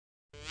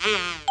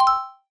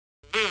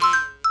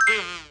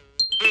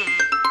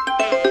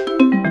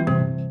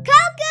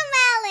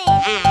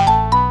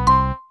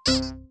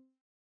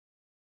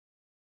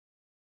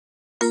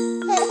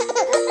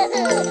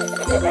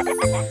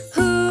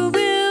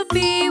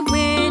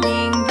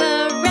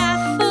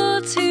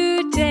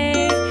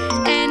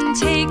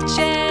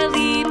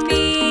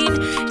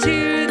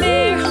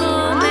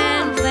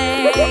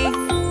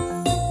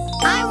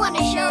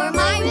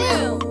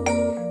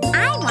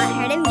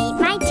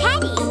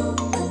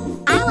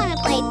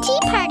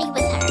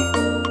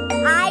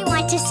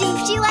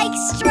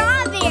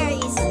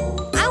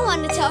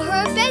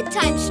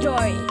bedtime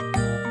story.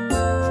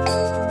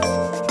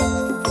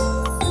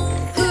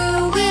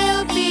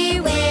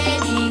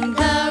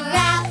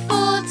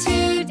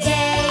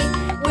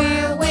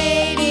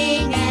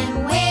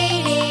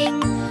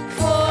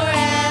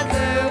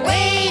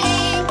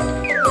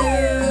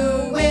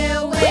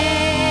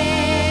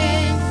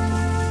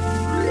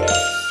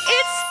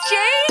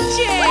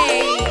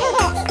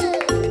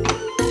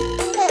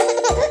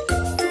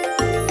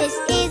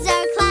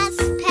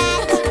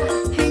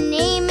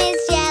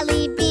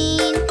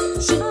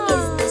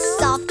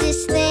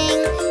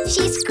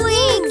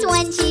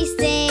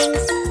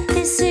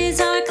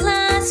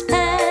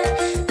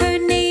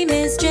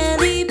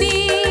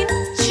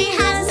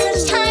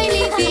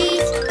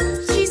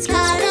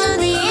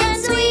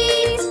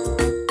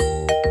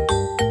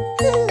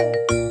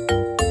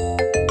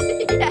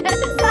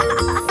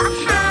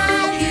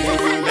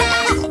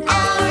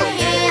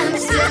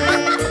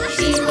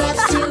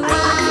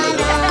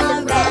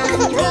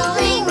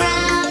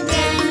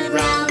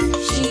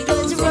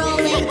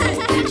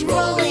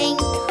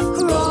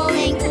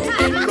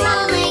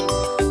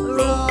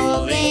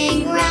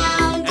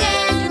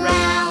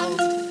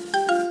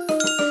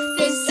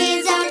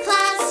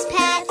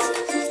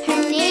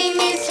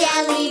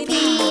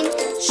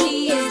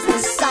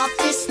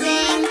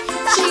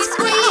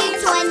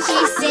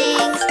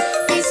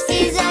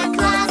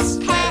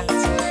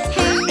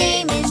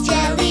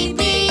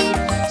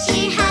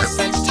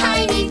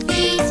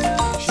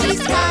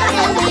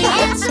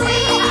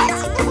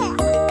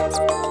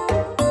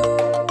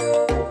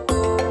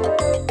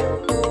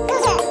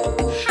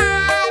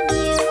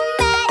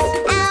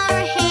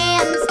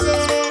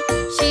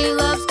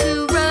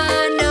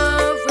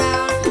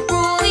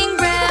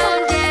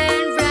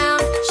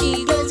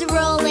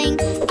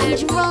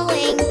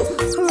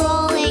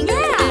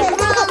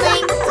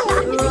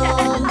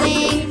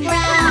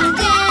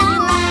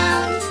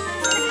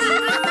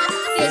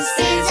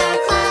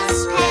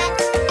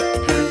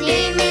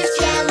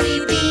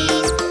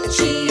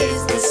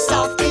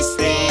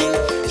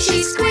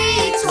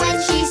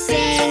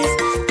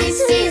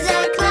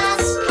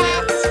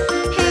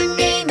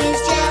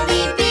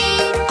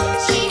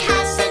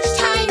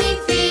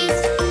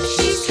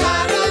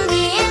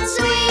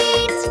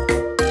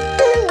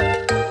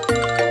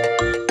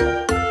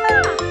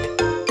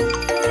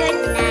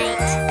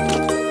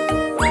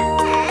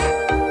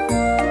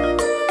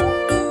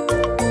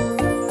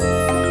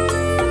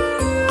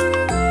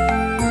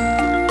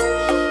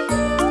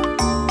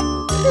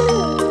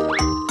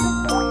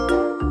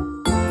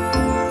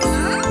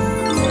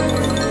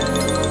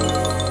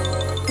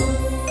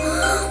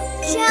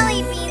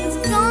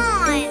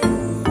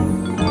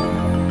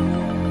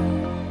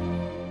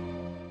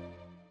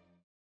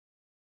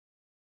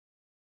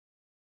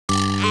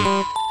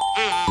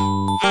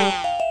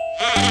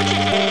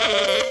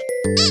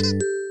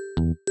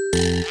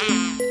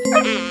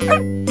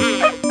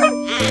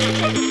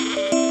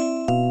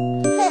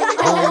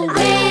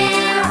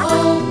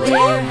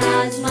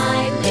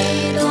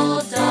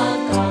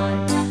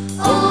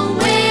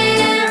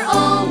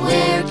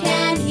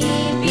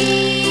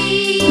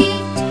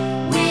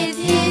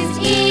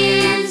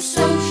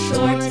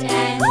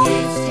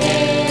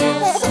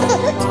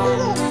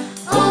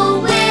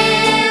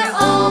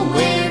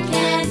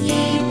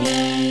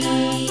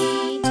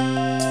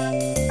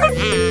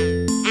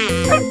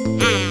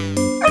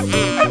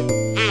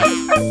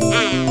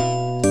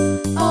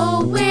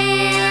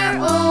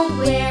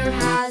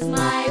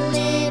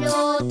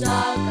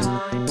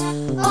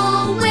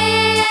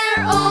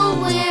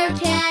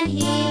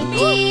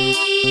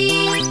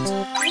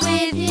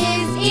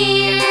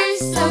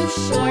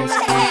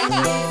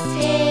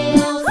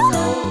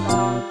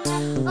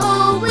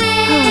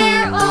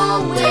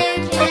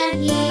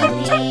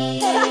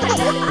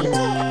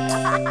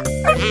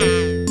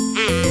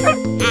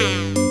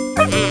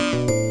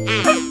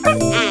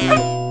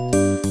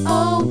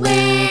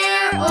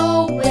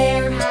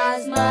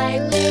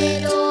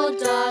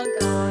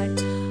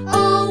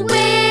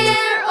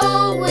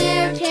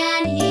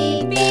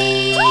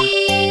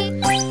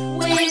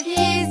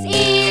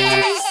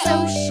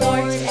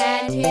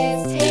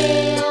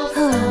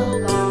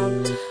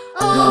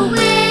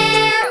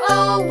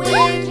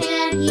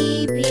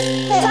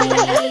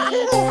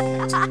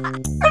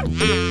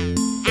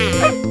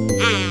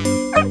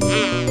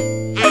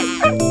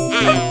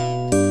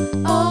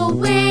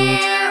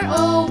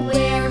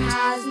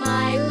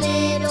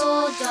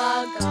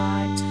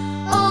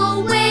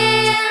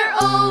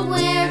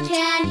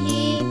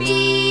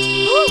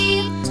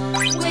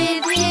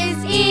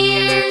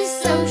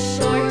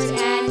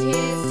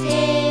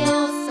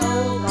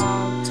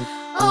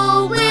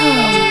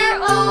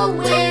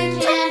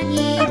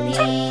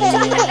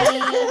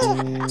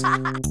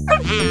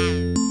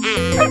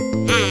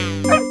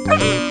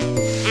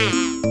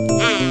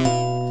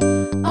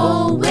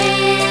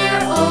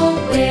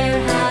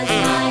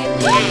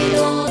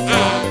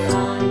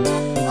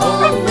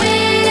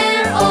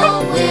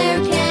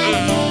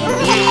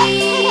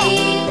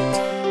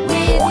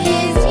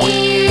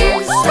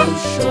 so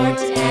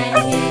short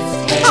and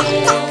his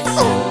tail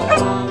so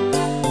long.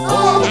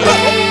 Oh,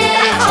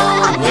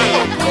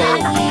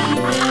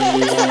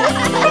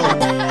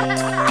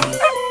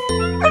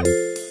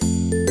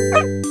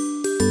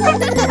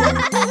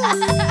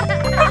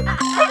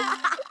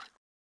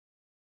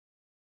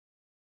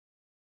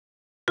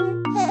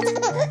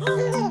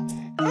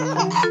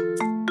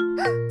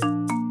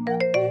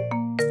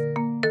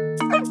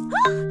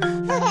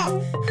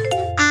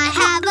 I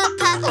have a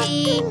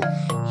puppy.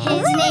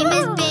 His name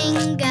is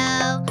Bingo.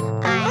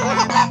 I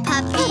have a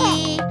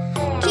puppy,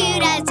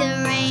 cute as a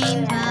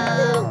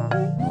rainbow.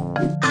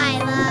 I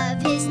love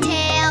his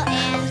tail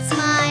and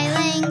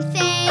smiling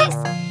face.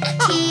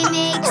 He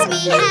makes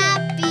me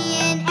happy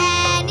in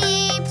any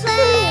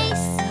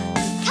place.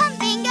 Come,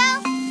 Bingo.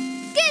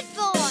 Good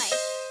boy.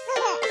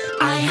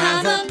 I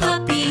have a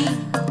puppy.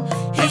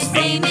 His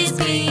name is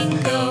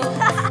Bingo.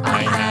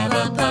 I have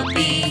a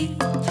puppy,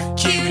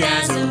 cute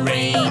as a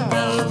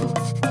rainbow.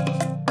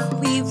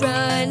 We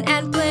run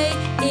and play.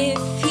 If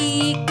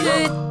he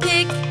could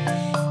pick,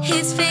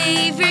 his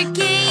favorite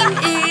game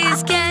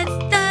is get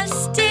the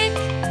stick.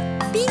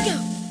 Bingo,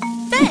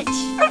 fetch.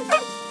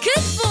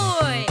 Good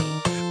boy.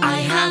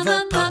 I have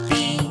a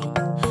puppy.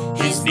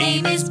 His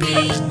name is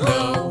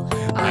Bingo.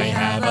 I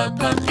have a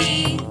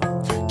puppy,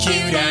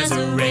 cute as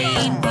a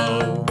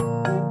rainbow.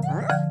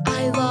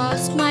 I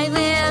lost my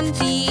lamb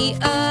the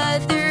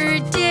other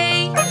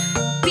day.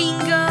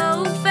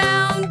 Bingo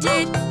found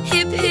it.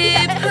 Hip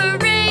hip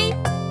hooray.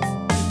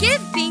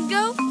 Give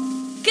Bingo.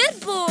 Good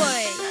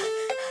boy.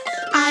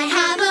 I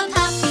have a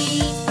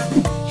puppy.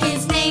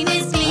 His name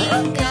is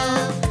Bingo.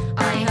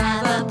 I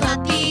have a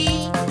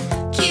puppy,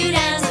 cute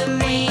as a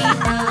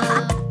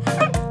rainbow.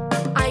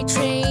 I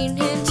train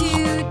him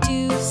to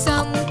do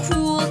some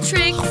cool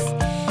tricks.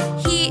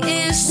 He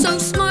is so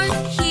smart,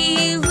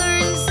 he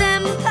learns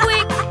them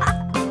quick.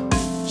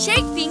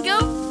 Shake, Bingo.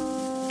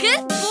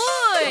 Good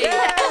boy.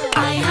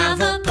 I have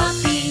a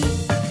puppy.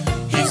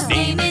 His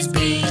name is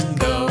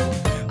Bingo.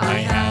 I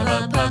have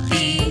a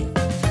puppy,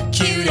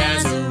 cute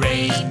as a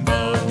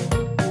rainbow.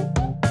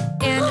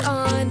 And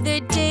on the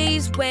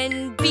days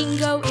when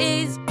Bingo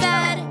is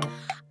bad,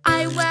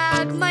 I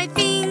wag my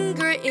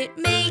finger, it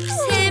makes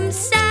him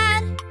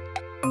sad.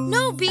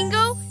 No,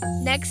 Bingo,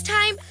 next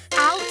time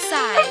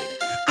outside.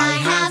 I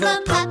have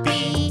a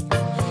puppy.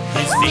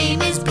 His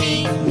name is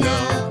Bingo.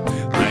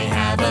 I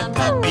have a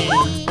puppy,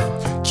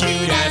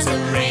 cute as a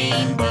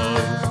rainbow.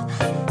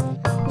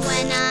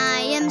 When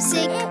I am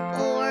sick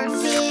or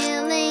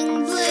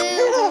feeling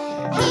blue,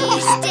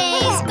 he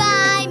stays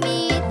by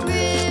me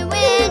through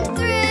and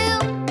through.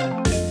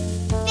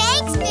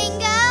 Thanks,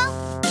 Bingo.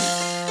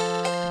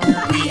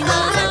 We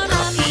love our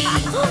puppy.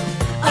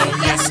 Oh,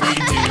 yes, we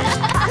do.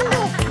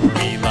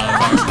 We love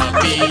our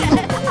puppy.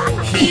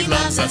 He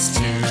loves us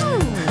too.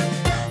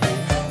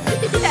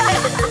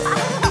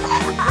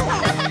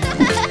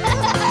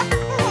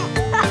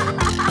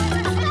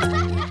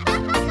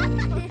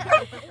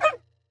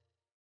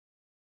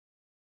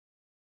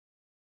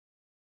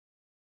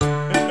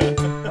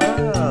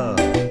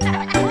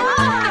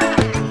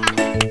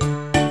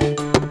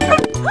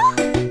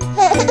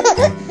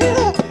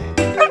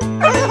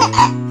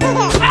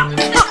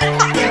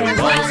 There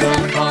was a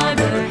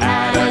farmer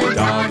had a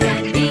dog,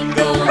 and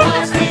Bingo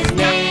was his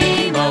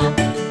name. Oh,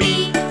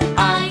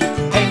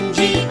 B-I-N-G-O.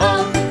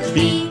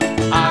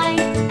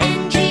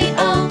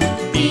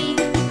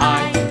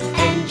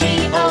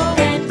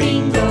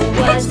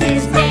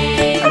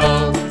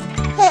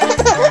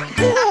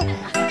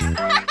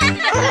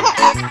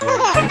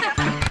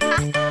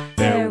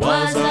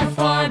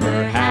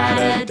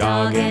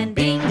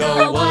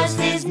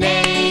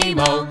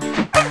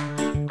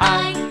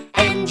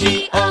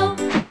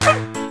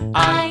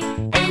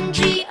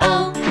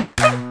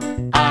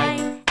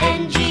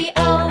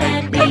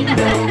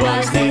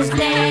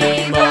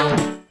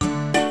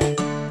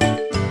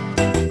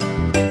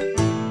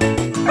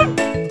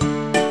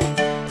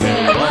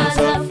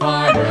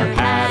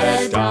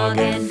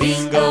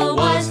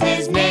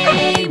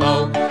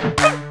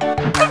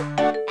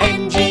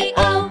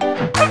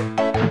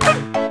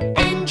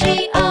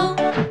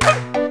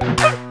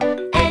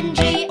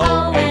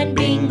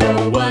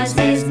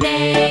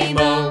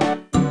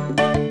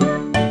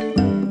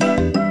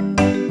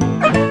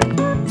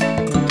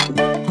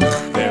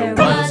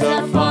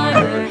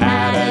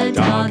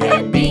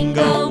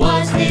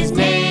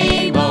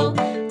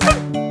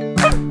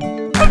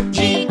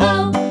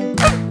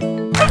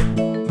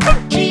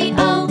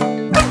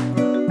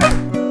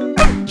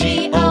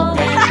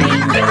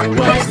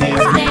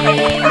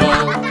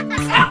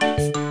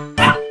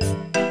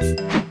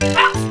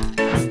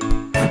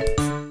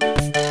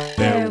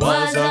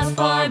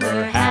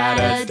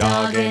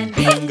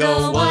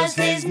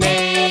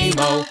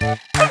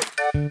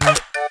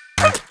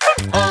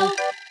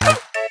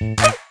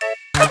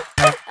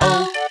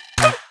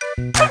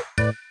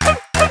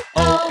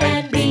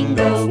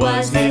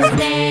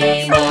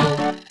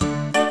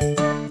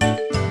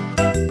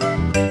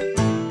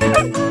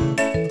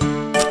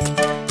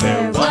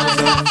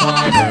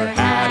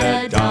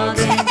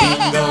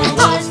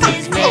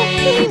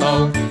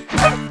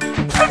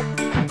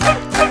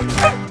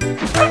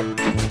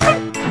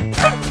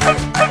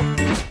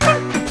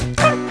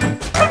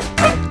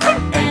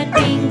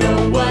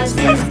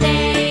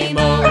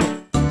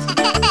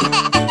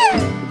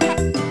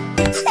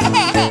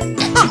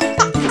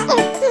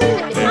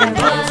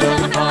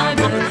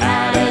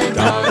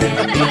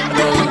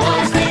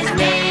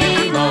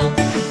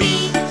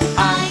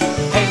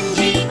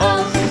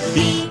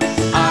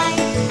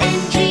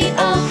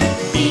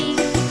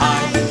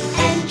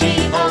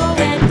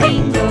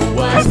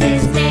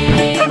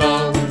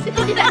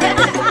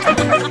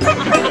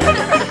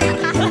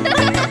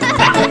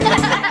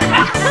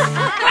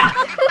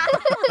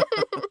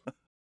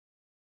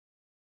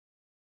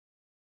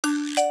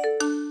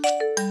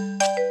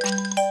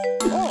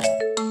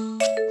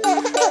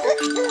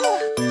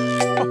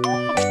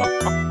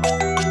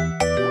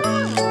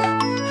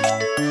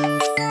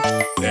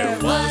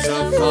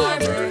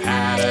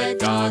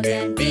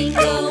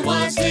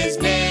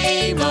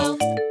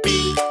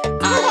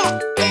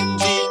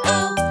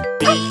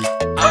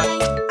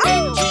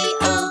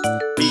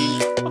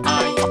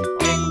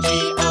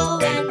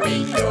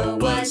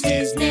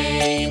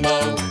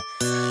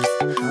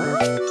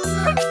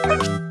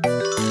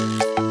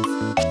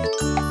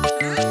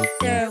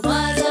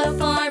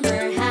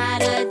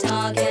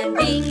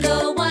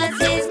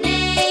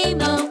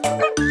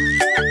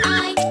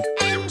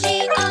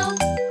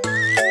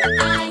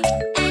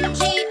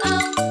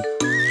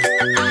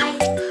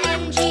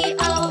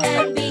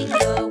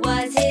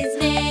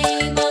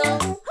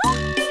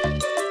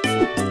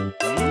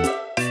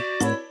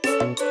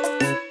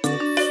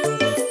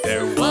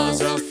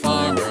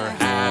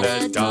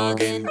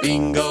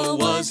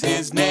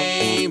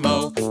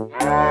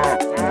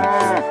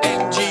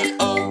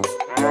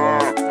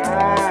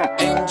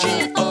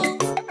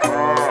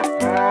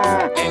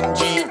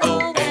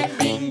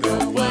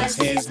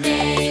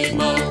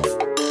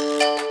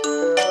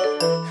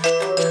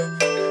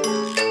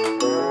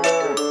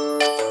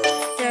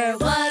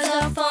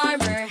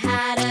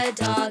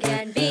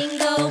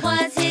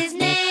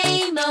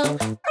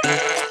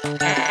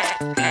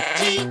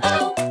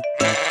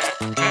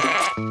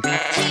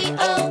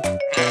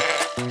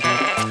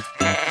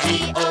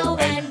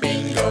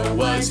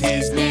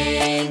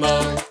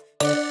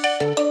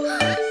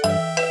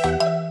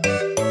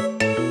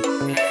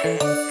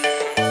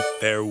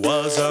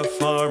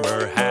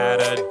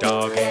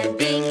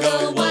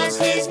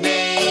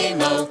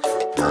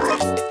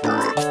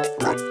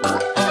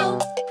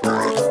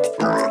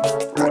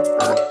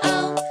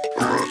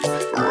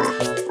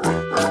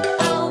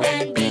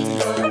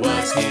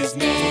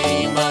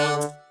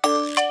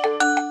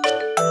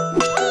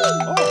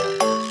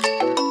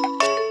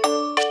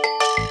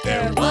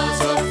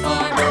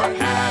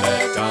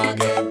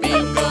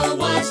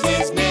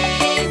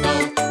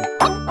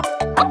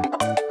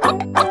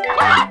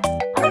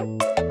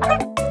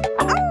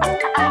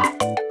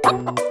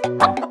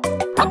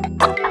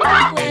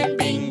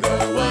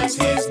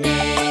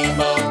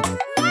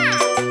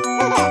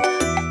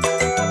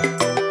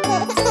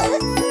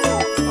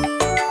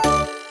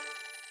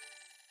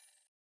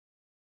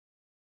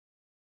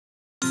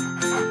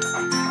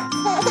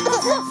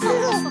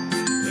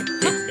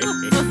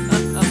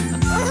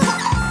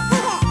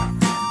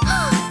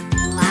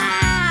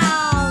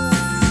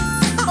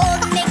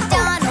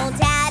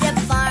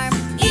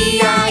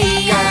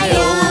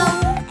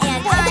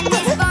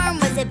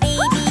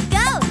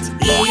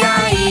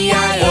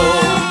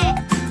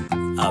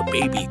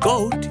 baby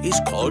goat is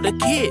called a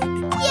kid. Yay!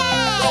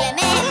 A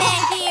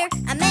meh here,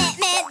 a meh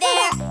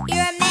there.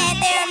 You're a meh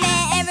there,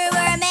 meh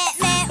everywhere,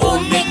 meh.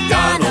 Old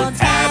MacDonald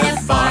had a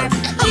farm,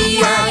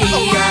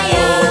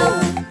 E-I-E-I-O.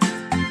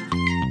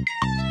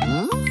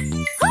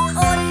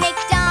 Old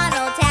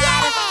MacDonald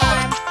had a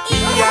farm,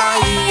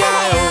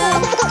 E-I-E-I-O.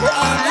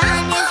 and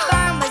on his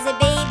farm was a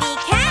baby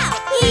cow,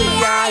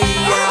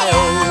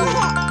 E-I-E-I-O.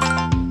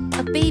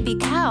 A baby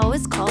cow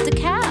is called a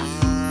calf.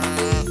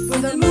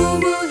 With a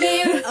moo-moo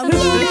here, a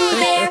moo-moo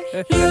there.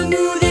 Here a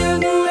moo, there a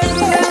moo,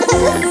 everywhere a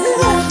moo-moo.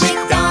 Old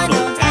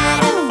MacDonald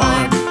had a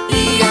farm,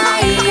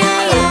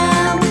 E-I-E-I-O.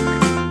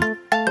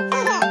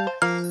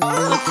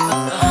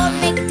 Old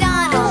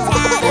MacDonald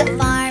had a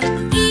farm,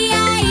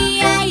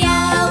 E-I-E-I-O.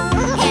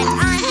 And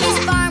on his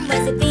farm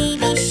was a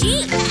baby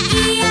sheep,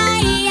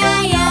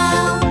 E-I-E-I-O.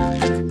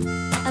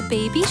 A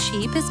baby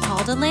sheep is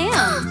called a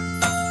lamb.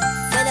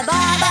 With a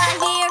baba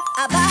here,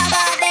 a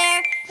baba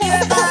there. Here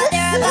a ba,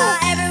 there a ba,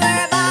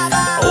 everywhere a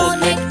baba. Old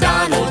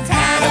MacDonald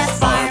had a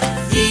farm,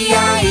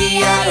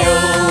 E-I-E-I-O.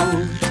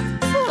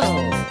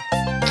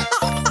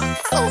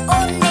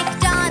 Old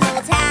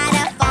MacDonald had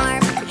a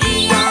farm,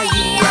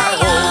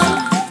 E-I-E-I-O.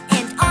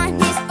 And on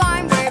his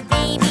farm were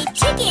baby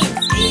chickens,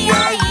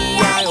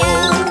 E-I-E-I-O.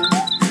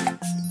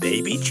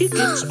 Baby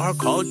chickens are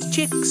called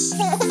chicks.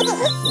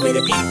 With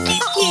a peep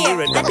peep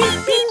here and a peep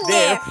peep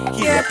there.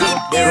 Here a peep,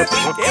 there a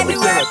peep,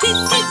 everywhere a peep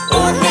peep.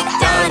 Old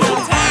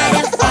MacDonald had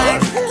a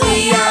farm,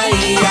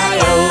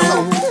 E-I-E-I-O.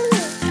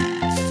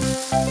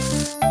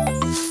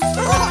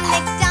 Old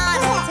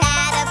MacDonald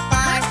had a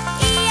farm,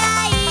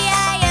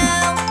 E-I-E-I-O.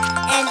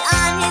 And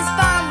on his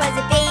farm was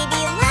a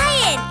baby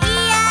lion,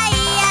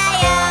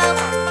 E-I-E-I-O.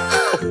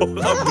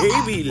 A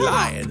baby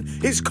lion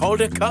is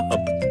called a cub.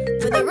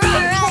 With a roar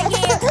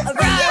here, a roar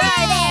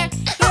there.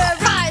 Here a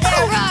roar,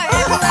 there a roar,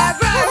 everywhere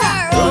a roar,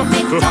 roar. Old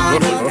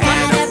MacDonald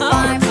had a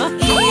farm,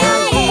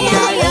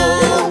 E-I-E-I-O.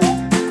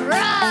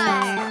 Roar!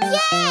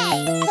 Yay!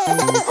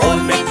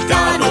 Old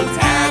MacDonald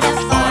had a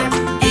farm,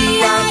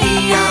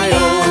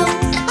 E-I-E-I-O.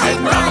 And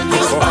on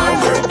his farm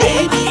were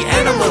baby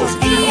animals,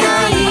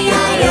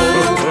 E-I-E-I-O.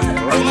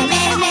 With a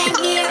man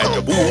here, And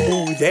a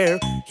boo-boo there.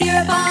 here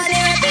a ball,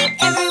 there a beep,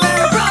 everywhere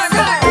a roar,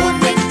 roar. Old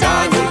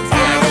MacDonald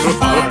had a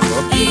farm,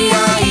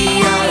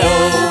 E-I-E-I-O.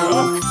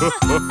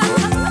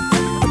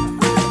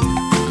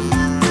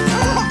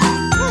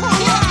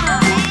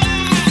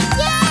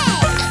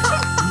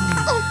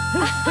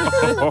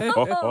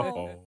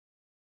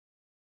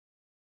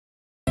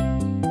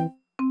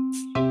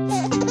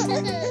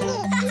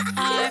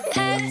 Our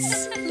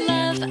pets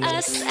love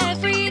us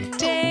every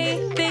day.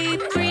 They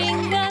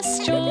bring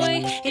us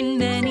joy in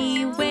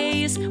many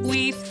ways.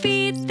 We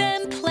feed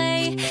them,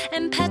 play,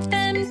 and pet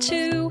them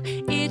too.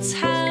 It's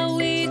how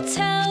we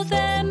tell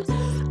them,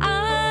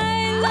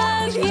 I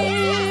love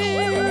you.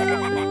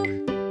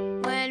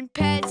 When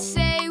pets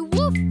say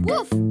woof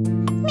woof,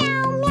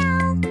 meow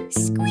meow,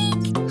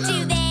 squeak,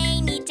 do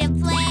they need to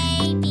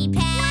play, be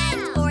pet,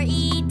 or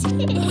eat?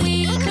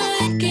 We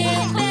could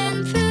give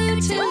them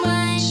food to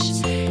munch.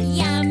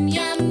 Yum,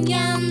 yum,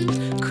 yum.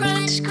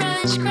 Crunch, crunch.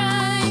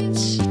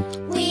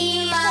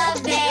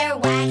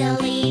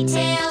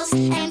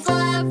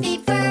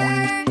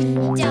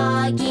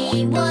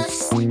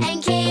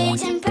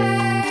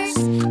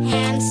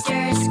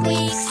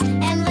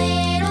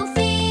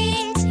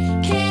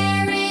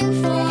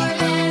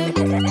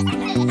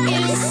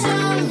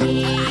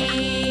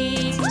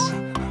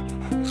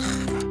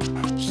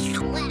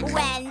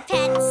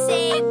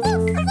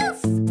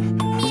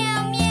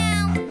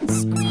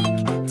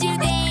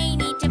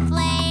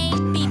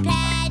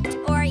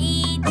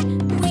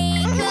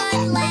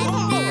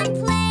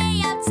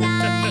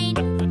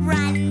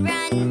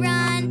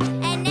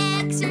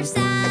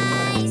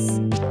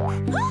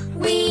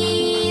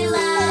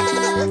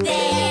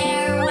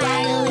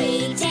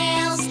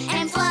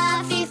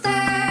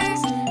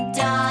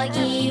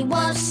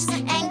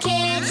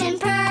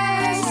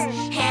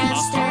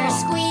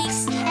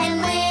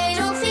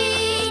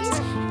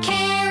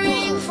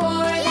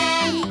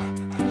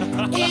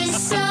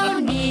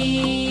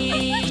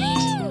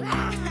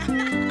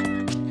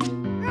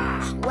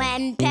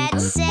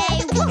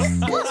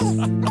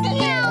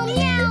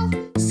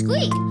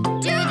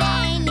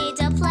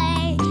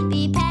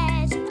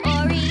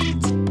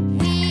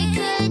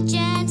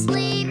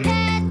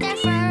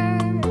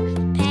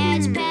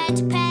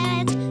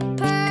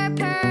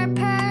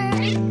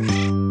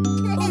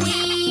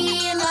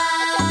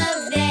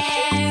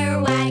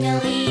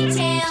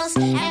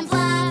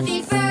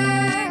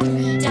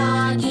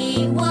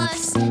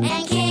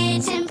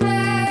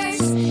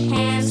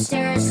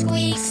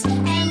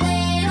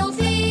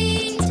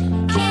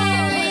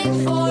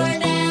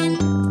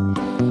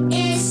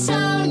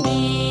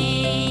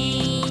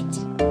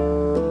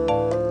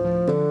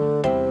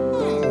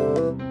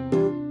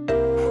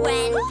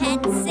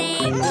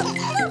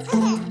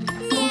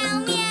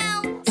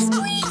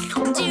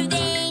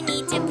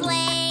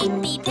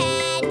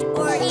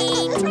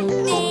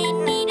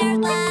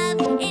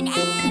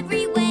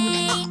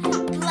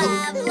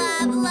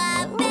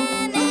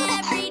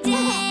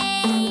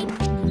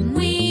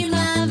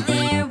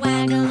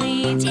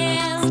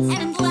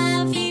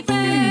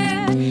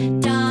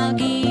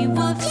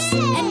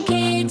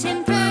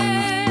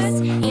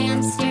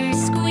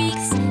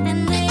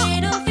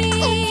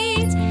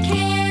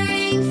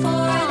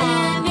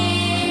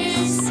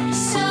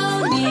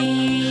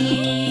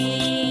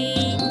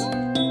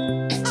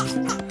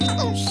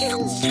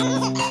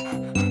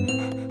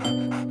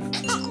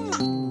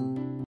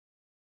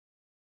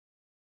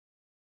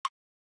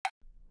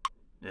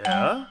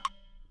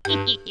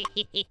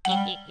 Yeah?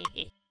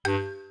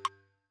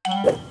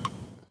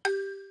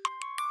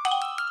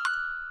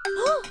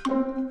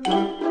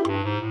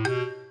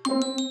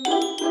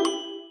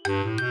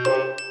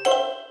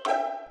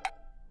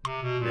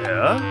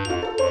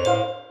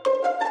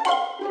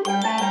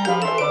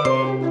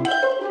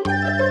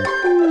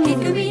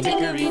 Hickory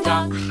dickory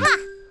dock.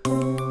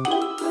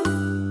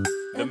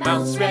 The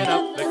mouse ran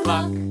up the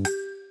clock.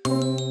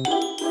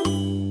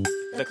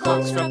 The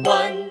clock struck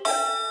 1.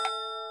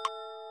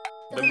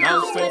 The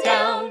mouse went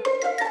down.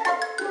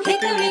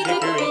 Hickory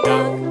dickory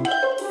dock.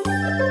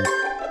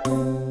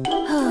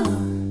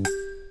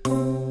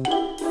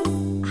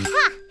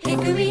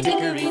 Hickory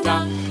dickory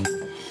dock.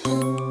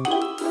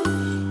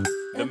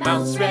 The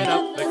mouse ran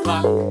up the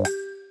clock.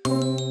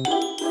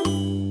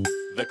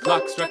 The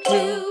clock struck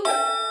 2.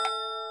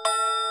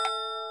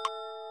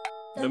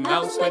 The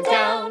mouse went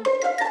down.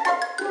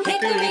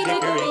 Hickory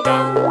dickory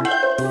dock.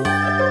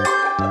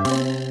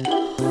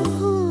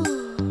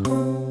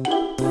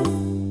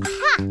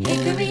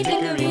 Hickory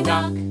dickory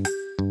dock.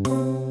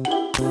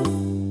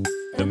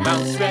 The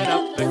mouse ran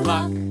up the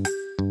clock.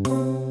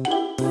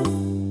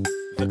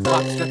 The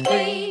clock struck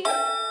 3.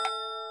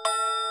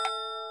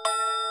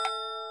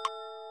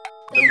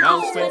 The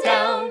mouse went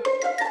down.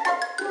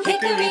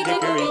 Hickory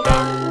dickory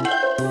dock.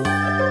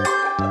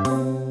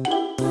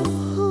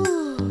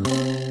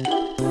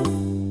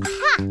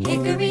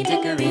 Hickory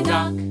dickory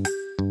dock.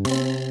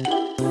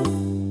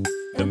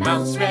 The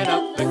mouse ran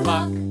up the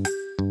clock.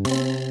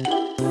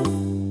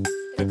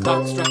 The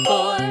clock struck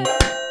 4.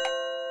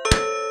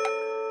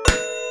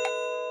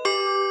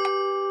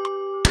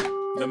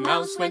 The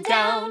mouse went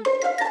down.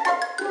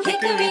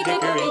 Hickory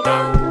dickory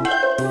dock.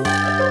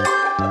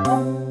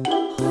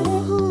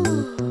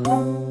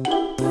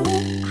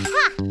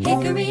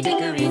 Hickory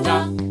dickory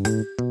dock.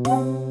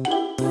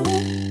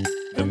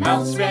 The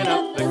mouse ran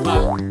up the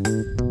clock.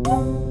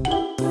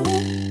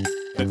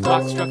 The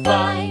clock struck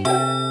 5.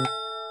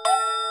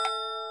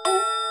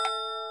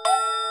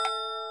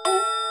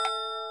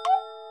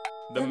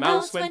 The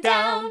mouse went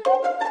down.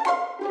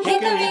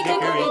 Hickory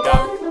dickory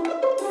dock.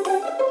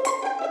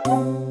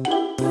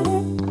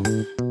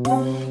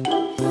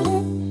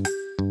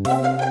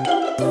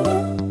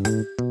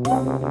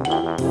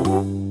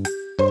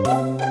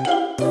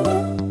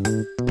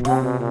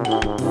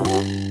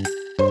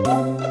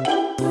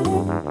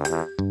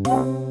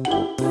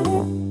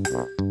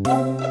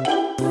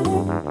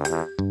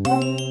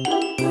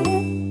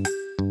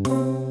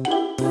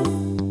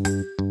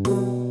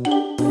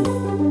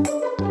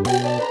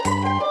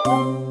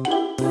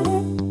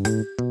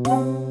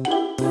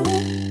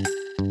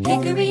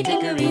 Hickory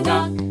dickory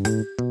dock.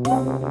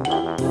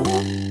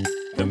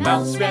 The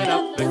mouse ran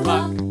up the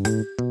clock.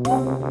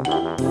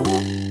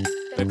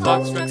 The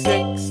clock struck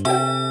 6.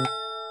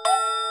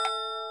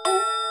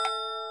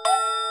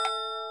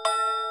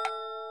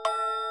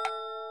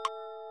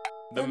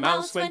 The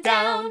mouse went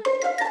down.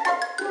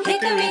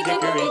 Hickory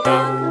dickory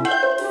dock.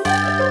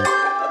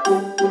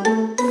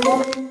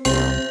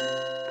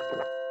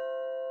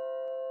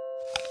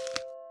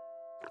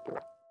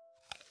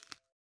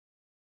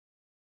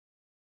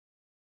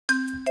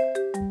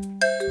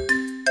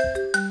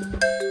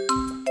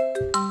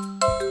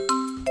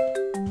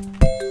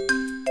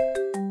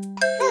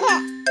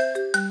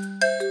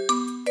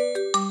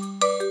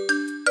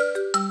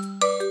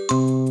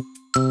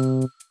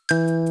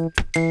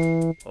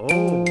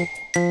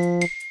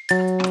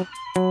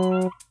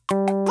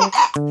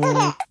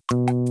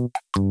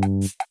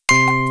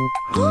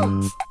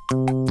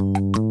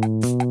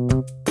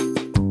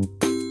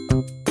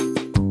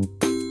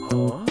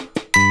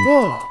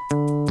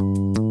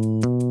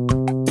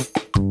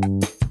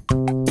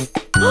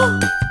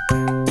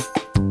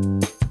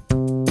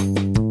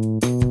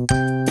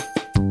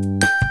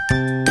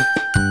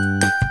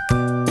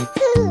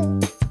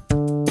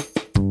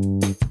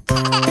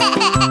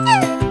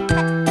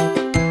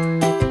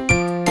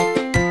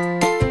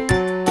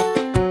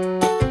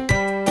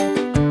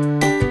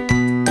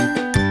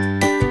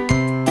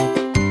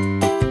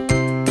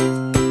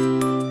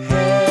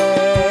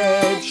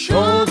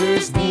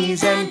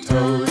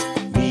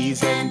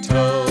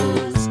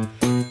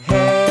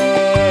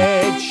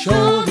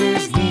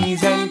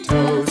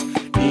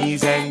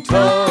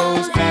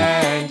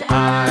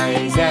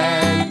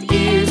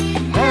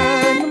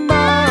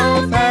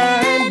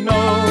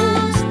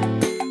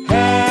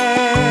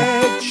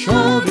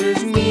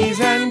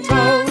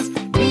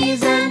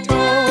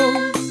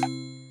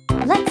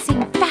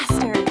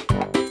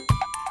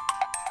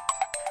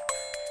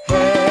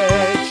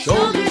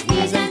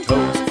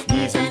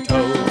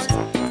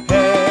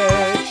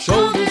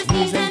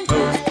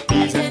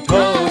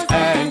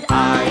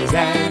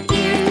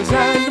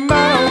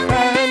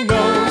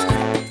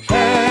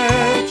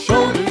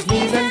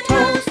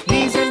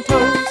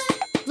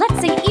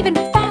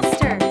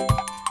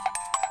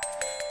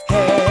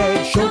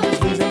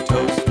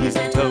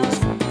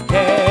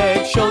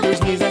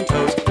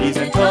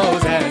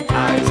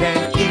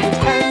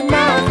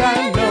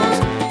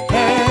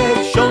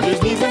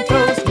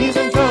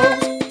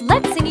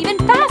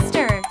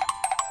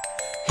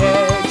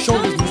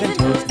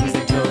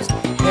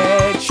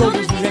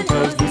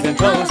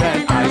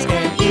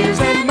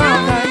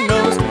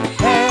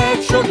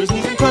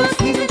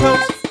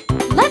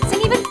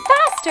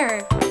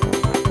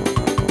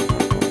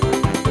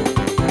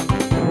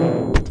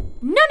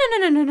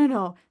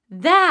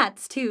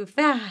 too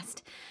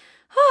fast.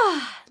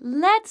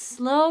 Let's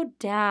slow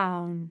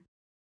down.